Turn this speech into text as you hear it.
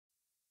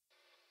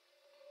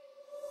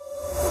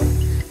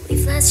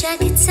lost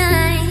track of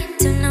time,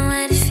 don't know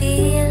how to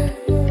feel,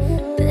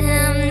 but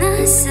I'm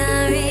not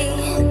sorry.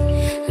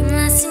 I'm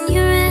lost in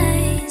your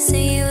eyes, are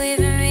you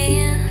even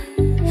real?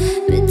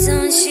 But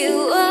don't you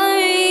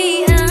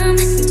worry, I'm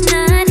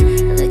not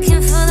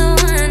looking for the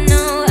one.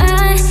 No,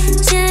 I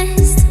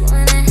just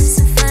wanna have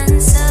some fun.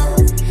 So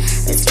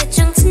let's get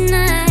drunk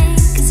tonight,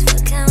 cause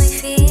fuck how we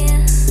feel.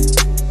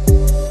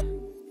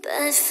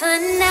 But for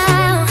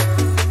now,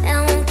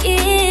 I won't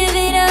give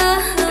it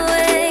all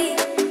away,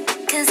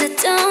 cause I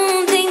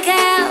don't think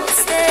I'll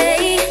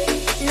stay.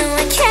 No,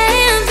 I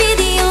can't be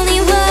the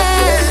only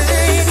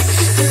one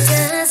who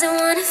doesn't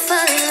wanna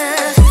fall in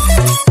love.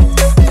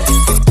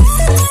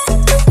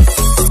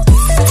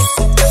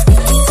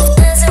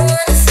 Doesn't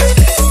wanna fall in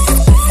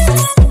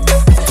love.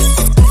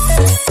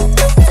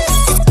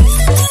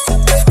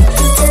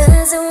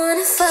 Doesn't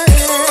wanna fall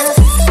in love.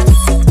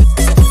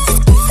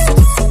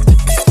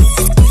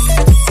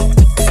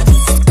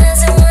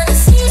 Doesn't wanna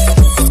feel.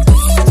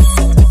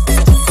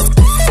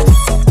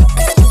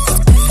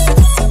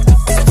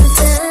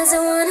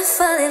 Doesn't wanna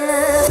fall in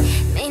love.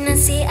 May not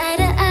see eye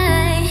to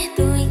eye,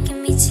 but we can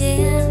be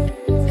chill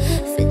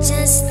for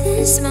just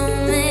this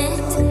moment.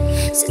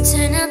 So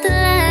turn out the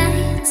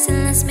lights and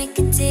let's make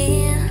a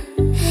deal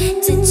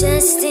to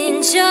just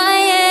enjoy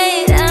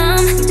it.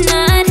 I'm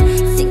not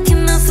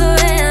thinking about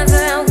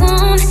forever. I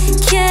won't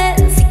care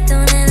if we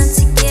don't end up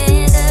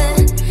together.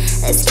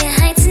 Let's get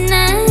high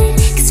tonight,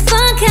 cause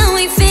fuck how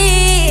we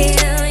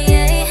feel,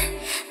 yeah.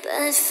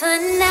 But for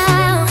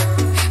now,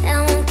 I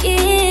won't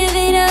give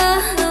it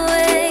all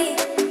away,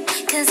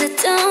 cause I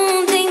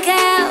don't think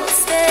I'll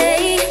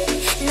stay.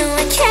 No,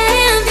 I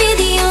can't be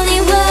the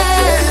only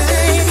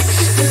one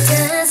who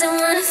doesn't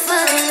wanna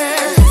fall in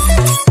love.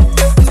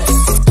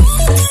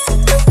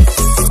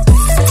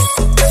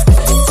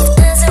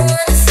 Doesn't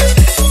wanna fall.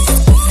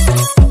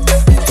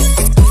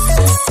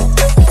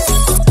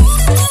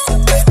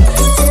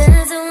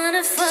 Doesn't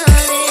wanna fall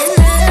in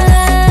love.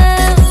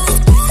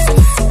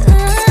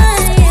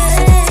 Oh, yeah.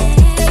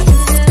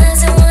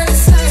 Doesn't wanna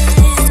fall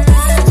in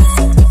love.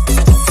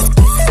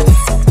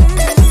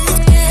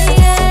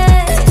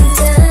 Yeah.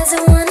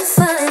 Doesn't wanna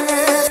fall in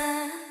love.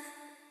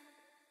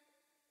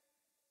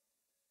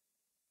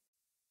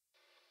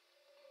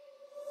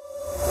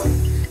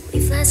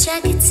 We've lost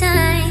track of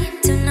time,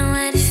 don't know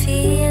how to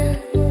feel,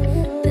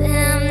 but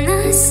I'm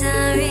not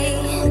sorry.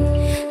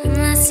 I'm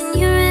lost in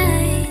your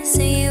eyes,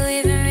 are you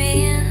even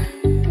real?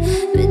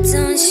 But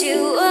don't you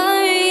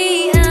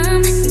worry,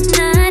 I'm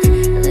not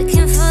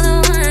looking for the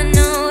one.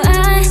 No, I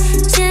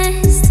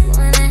just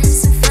wanna have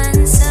some fun.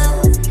 So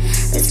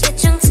let's get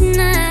drunk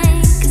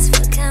tonight, cause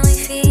fuck how we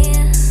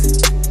feel.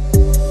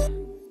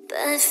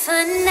 But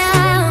for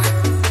now,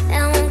 I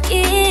won't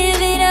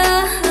give it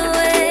all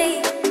away,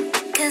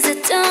 cause I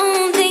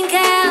don't think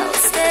I'll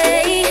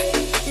stay.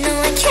 No,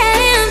 I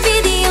can't be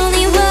the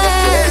only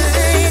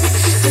one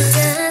who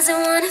doesn't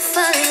wanna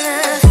fall in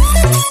love.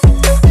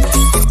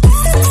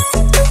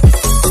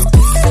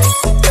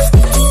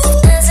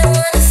 Doesn't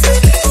wanna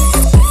fall.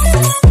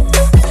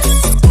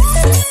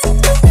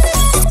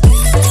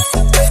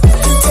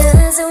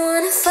 Doesn't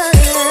wanna fall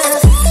in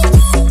love.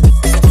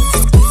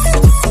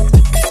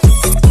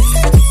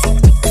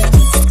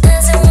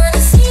 Doesn't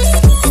wanna feel.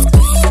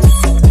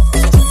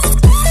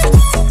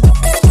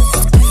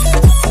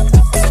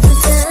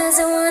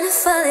 Doesn't wanna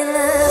fall in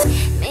love.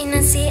 May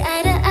not see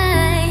eye to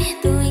eye,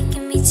 but we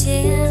can be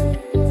chill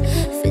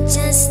for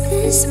just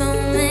this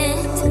moment.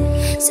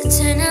 So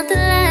turn out the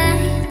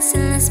lights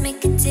and let's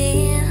make a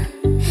deal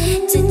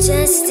to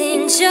just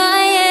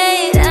enjoy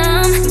it.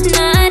 I'm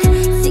not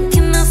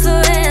thinking about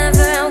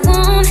forever. I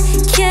won't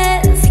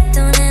care if we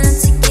don't end up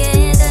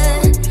together.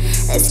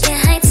 Let's get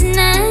high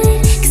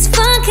tonight, cause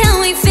fuck how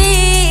we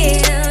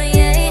feel,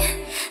 yeah.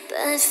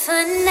 But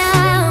for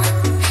now,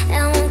 I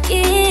won't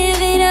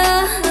give it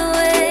all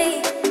away,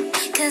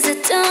 cause I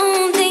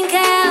don't think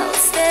I'll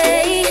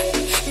stay.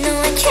 No,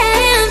 I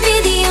can't be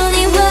the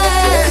only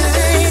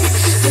one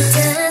who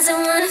doesn't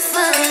wanna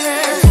fall in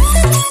love.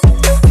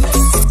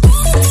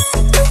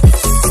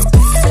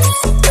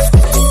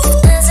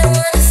 Doesn't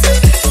wanna fall.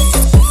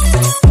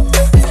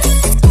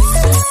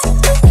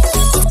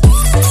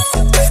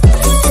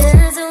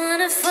 Doesn't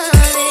wanna fall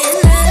in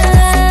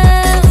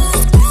love.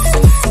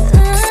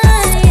 Oh,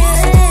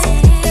 yeah.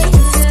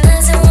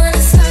 Doesn't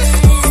wanna fall in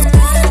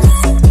love.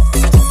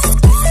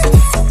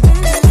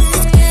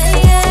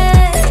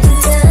 Yeah.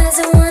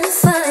 Doesn't wanna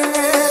fall in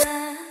love.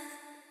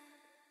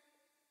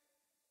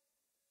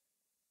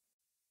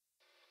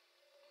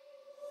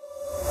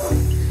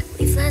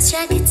 We've lost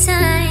track of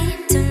time,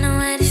 don't know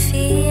how to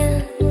feel,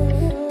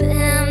 but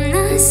I'm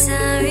not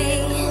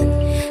sorry.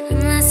 I'm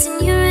lost in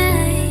your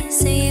eyes,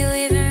 are you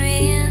even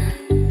real?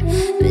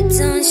 But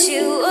don't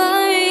you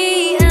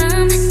worry,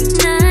 I'm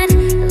not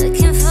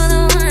looking for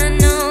the one.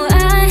 No, I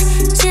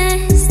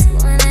just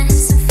wanna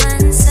have some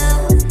fun. So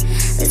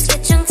let's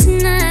get drunk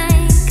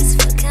tonight, cause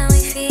fuck how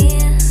we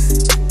feel.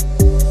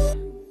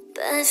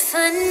 But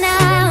for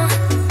now,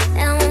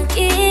 I won't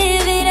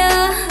give it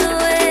all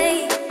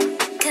away,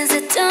 cause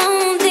I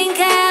don't think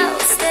I'll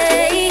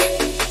stay.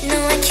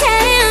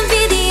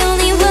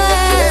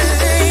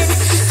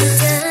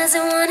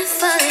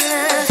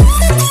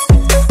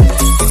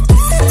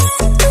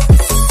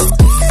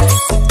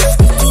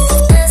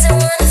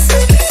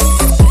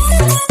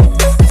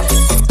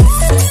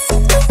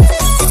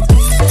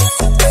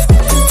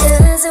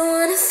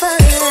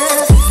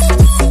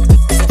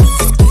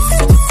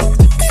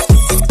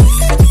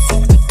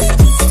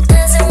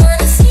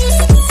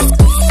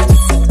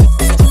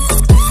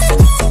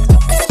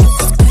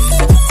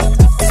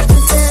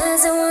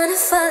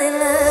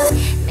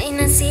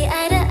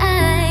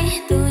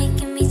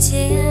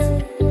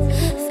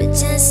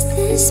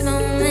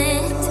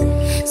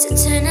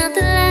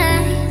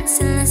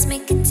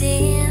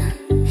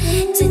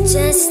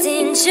 just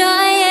enjoy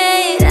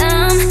it.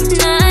 I'm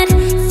not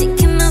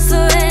thinking about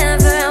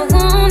forever. I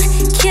won't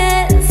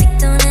care if we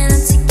don't end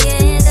up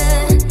together.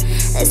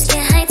 Let's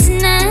get high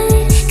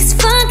tonight, 'cause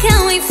fuck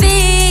how we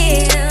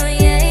feel,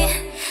 yeah.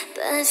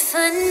 But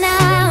for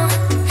now,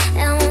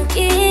 I won't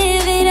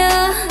give it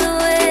all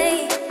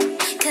away,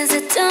 'cause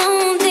I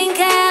don't think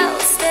I'll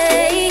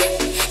stay.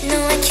 No,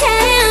 I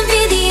can't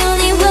be the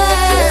only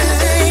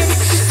one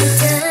who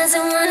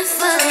doesn't wanna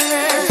fall in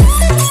love.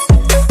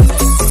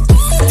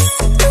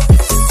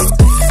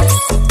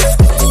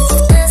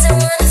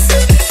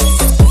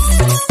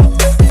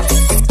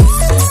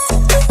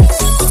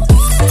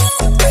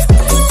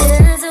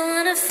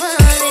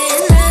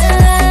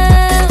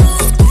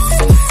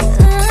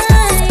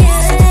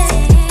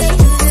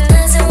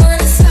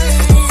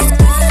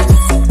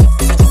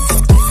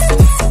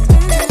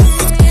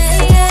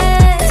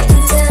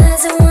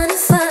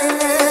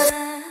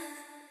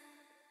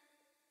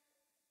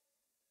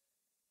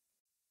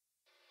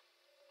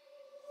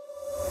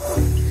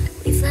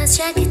 We've lost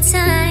track of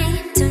time,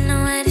 don't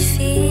know how to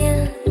feel,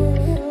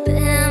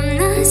 but I'm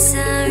not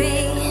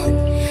sorry.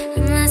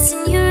 I'm lost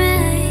in your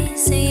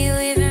eyes, are you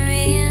even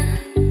real?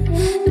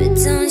 But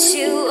don't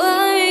you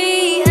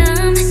worry,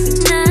 I'm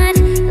not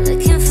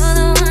looking for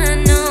the one.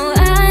 No,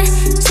 I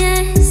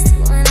just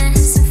wanna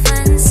have some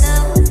fun. So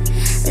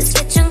let's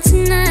get drunk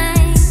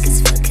tonight, 'cause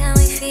fuck how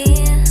we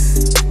feel.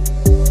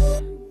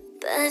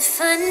 But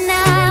for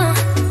now,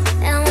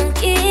 I won't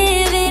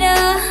give it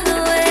all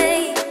away,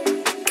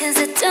 'cause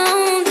I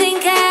don't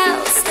think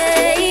I'll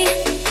stay.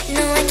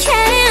 No, I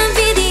can't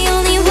be the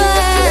only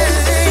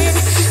one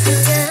who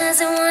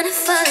doesn't wanna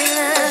fall in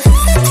love.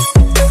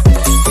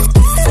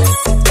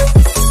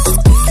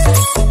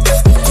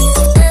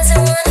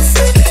 Doesn't wanna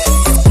fall in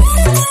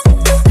love.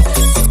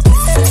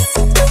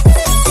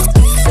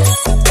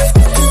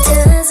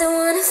 Doesn't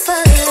wanna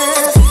fall in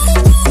love.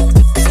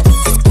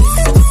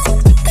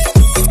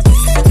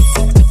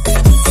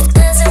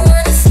 Doesn't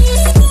wanna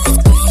feel.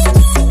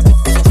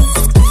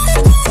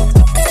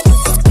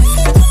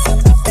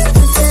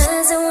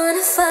 Doesn't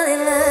wanna fall in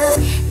love.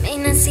 May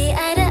not see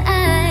eye to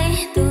eye,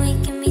 but we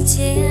can be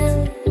chill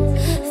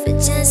for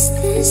just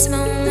this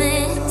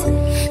moment.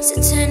 So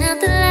turn out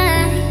the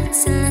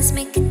lights and let's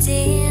make a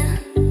deal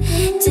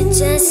to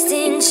just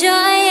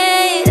enjoy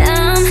it.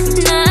 I'm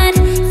not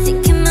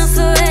thinking about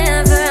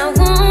forever. I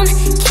won't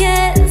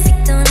care if we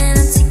don't end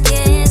up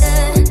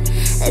together.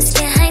 Let's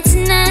get high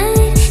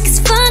tonight, 'cause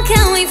fuck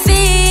how we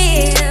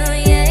feel,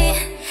 yeah.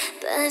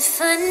 But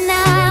for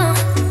now,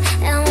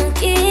 I won't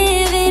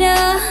give it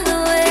all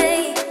away,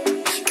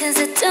 'cause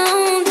I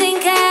don't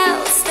think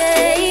I'll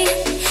stay.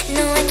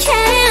 No, I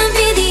can't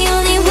be the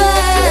only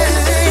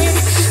one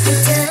who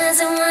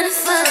doesn't wanna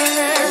fall in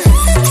love.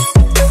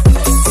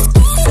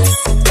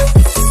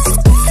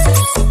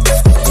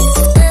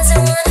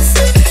 Doesn't wanna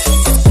fall in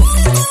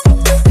love.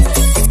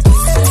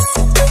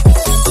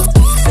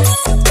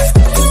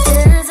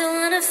 Doesn't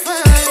wanna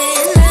fall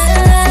in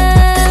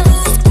love.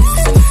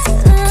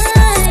 Oh,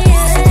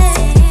 yeah.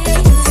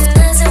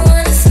 Doesn't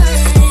wanna fall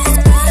in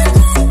love.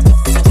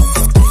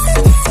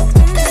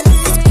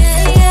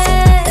 Yeah,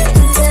 yeah.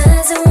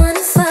 Doesn't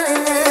wanna fall in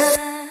love.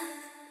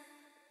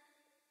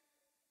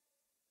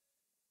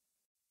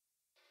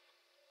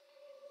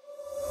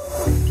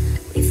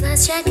 We've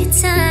lost track of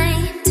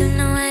time, don't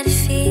know how to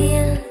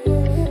feel,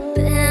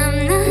 but I'm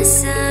not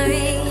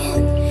sorry.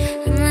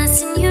 I'm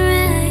lost in your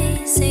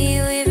eyes, are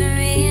you even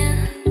real?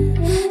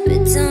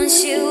 But don't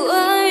you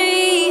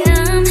worry,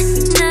 I'm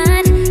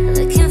not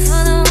looking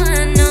for the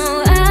one. No,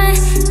 I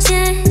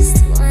just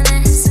wanna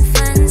have some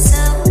fun.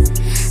 So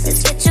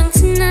let's get drunk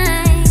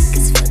tonight,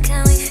 'cause fuck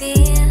how we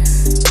feel.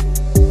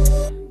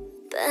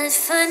 But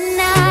for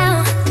now,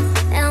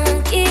 I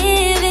won't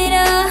give it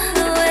all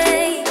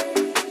away,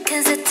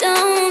 'cause I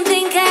don't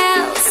think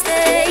I'll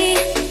stay.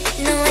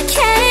 No, I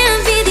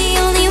can't be the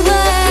only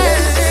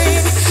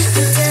one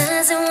who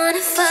doesn't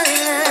wanna fall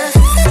in love.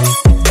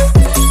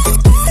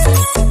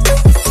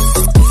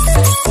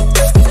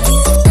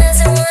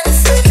 Doesn't wanna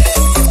fall in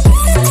love.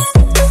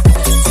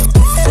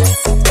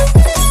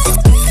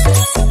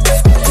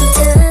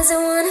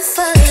 Doesn't wanna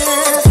fall in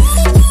love.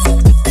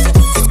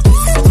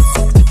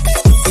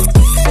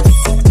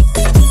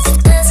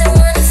 Doesn't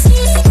wanna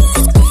feel.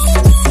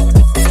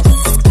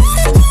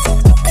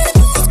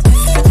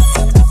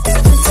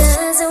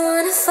 Doesn't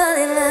wanna fall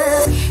in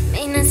love.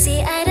 May not see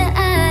eye to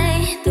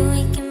eye, but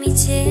we can be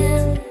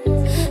chill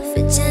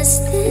for just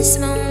this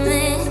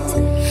moment.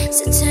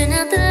 So turn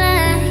out the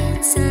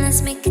lights and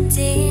let's make a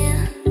deal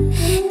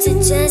to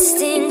just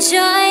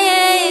enjoy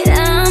it.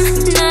 I'm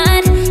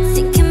not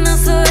thinking about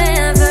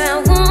forever. I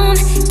won't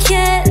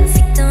care if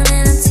we don't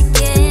end up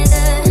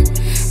together.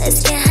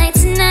 Let's get high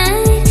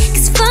tonight,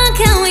 'cause fuck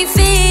how we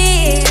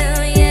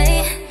feel,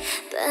 yeah.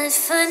 But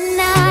for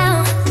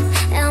now,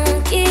 I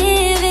won't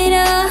give it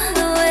all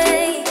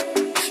away,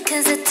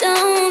 'cause I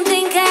don't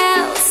think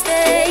I'll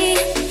stay.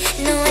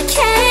 No, I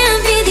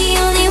can't be the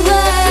only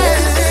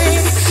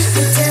one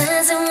who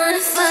doesn't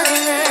wanna fall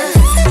in love.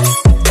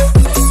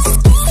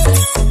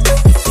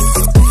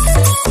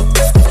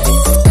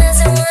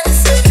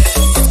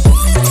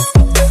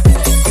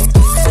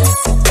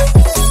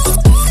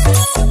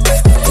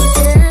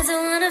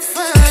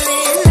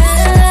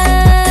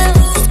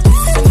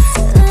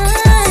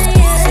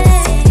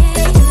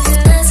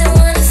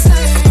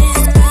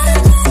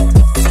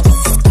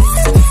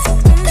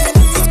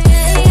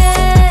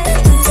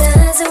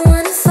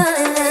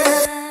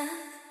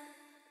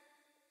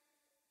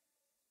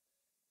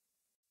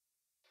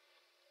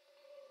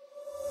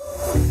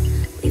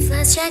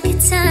 lost track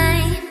of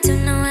time,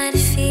 don't know how to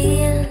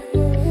feel,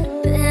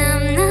 but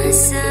I'm not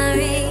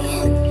sorry.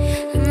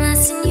 I'm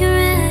lost in your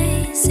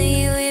eyes, are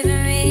you even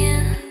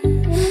real?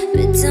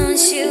 But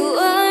don't you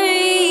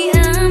worry,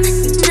 I'm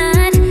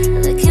not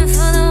looking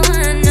for the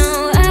one.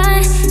 No,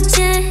 I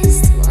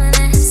just wanna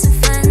have some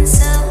fun,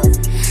 so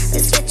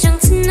let's get drunk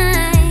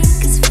tonight,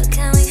 'cause fuck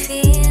how we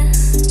feel.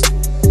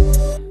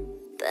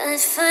 But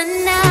for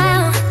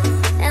now,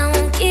 I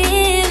won't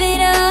give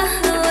it all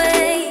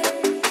away,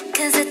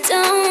 'cause I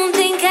don't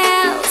think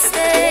I'll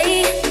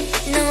stay.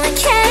 No, I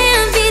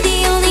can't be the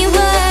only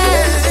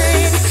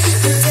one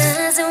who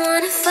doesn't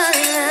wanna fall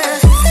in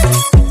love.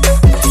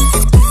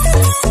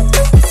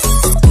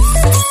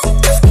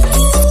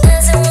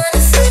 Doesn't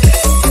wanna fall in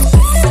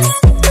love.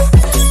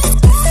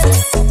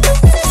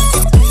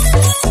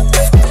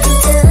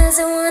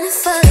 Doesn't wanna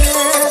fall in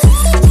love.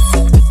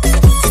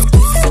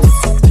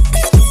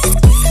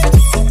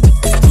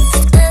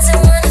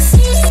 Doesn't wanna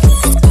feel.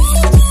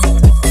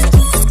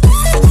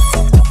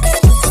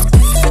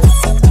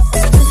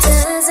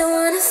 Doesn't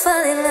wanna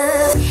fall in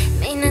love.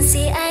 May not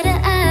see eye to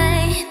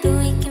eye, but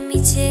we can be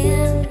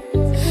chill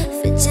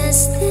for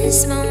just this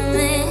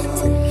moment.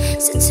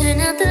 So turn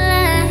out the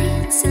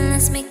lights and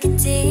let's make a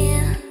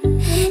deal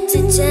to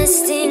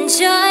just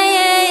enjoy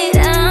it.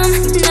 I'm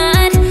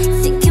not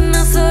thinking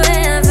about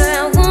forever.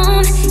 I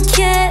won't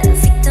care if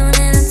we don't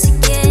end up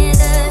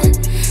together.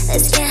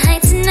 Let's get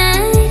high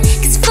tonight,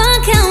 'cause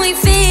fuck how we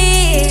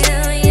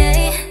feel,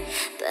 yeah.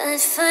 But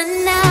for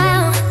now,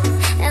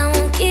 I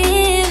won't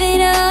give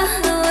it all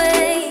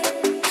away,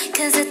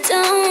 'cause I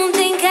don't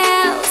think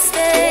I'll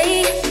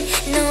stay.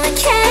 No, I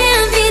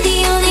can't be the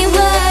only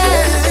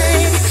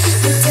one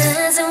who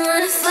doesn't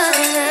wanna fall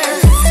in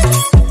love.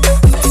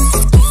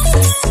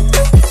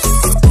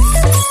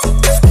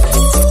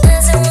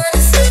 Doesn't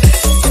wanna fall in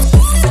love.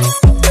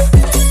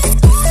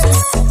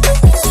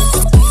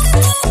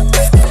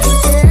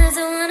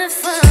 Doesn't wanna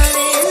fall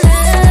in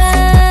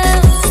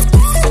love.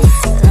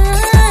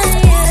 Oh,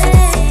 yeah.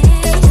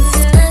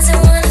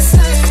 Doesn't wanna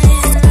fall in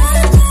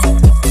love.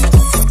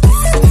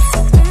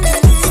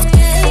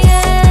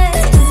 Yeah.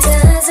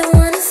 Doesn't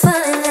wanna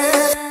fall in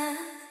love.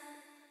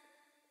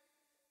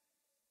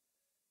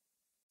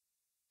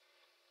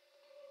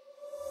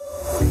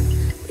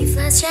 We've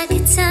lost track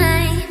of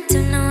time,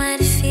 don't know how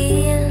to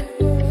feel,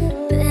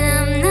 but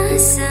I'm not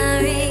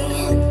sorry.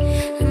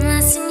 I'm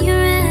lost in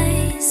your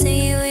eyes, are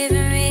you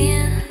even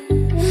real?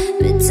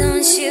 But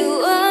don't you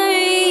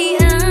worry,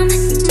 I'm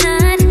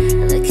not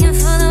looking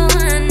for the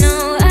one. No,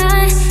 I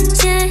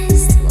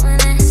just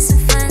wanna have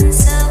some fun,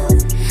 so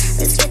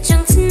let's get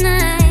drunk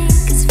tonight,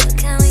 'cause fuck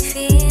how we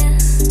feel.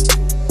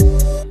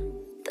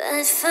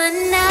 But for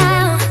now,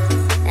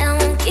 I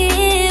won't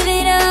give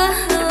it all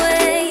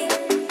away,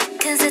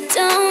 'cause I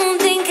don't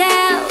think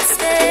I'll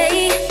stay.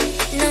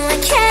 No, I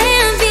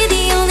can't be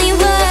the only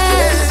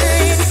one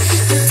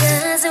who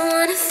doesn't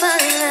wanna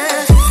fall in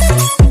love.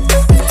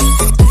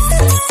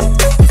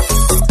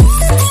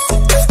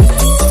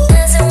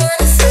 Doesn't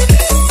wanna fall in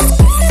love.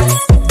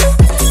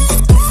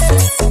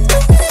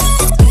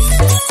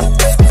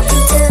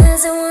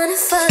 Doesn't wanna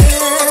fall in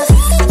love.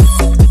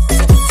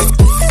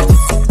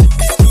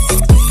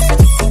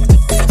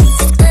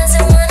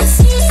 Doesn't wanna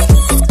feel.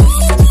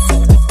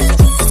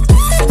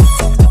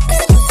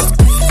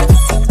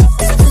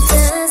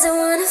 Doesn't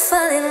wanna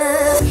fall in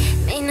love.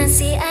 May not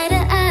see eye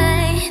to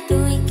eye, but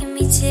we can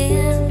be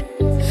chill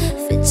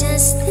for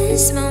just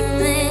this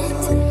moment.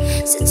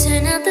 So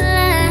turn out the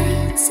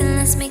lights and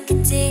let's make a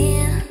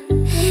deal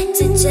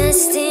to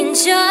just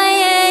enjoy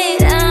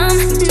it. I'm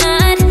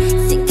not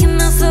thinking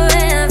about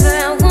forever.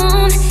 I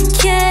won't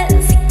care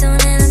if we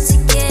don't end up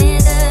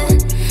together.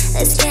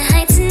 Let's get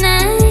high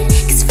tonight,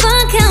 'cause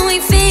fuck how we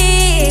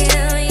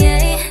feel,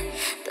 yeah.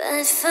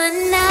 But for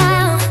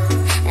now,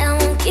 I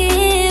won't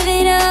give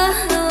it all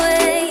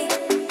away,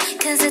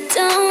 'cause I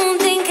don't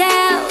think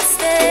I'll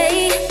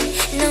stay.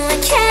 No, I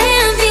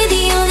can't be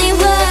the only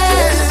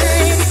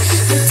one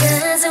who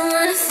doesn't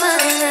wanna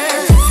fall in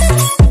love.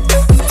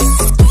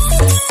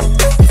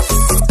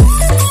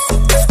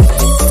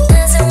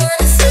 Doesn't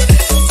wanna fall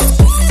in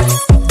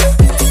love.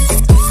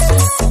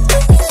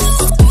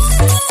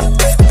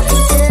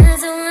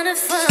 Doesn't wanna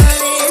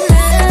fall in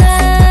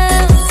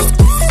love.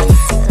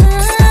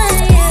 Oh,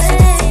 yeah.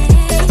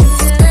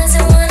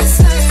 Doesn't wanna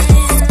fall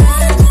in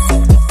love.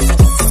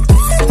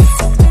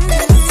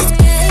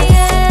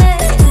 Yeah.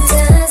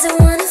 Doesn't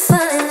wanna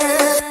fall in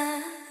love.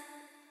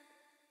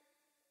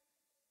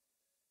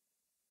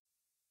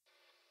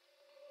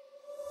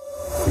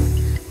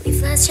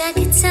 We've lost track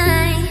of time.